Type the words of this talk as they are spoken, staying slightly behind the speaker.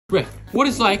Ray, what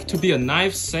is like to be a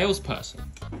knife salesperson?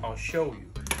 I'll show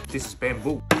you. This is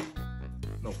bamboo.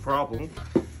 No problem.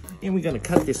 And we're gonna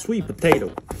cut this sweet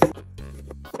potato.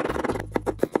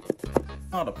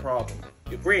 Not a problem.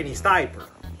 Your granny's diaper.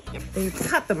 And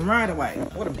cut them right away.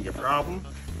 Wouldn't be a problem.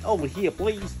 Over here,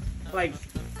 please. Like,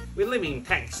 we live in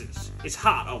Texas. It's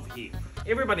hot over here.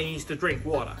 Everybody needs to drink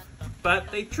water.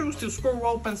 But they choose to screw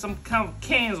open some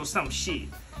cans or some shit.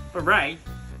 But right.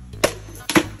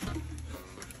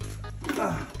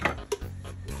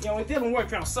 You know, it didn't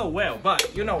work out so well,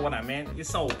 but you know what I meant.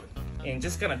 It's open. And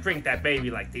just gonna drink that baby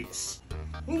like this.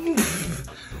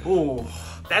 Oh,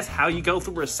 that's how you go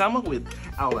through a summer with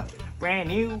our brand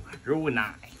new Rule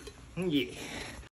 9. Yeah.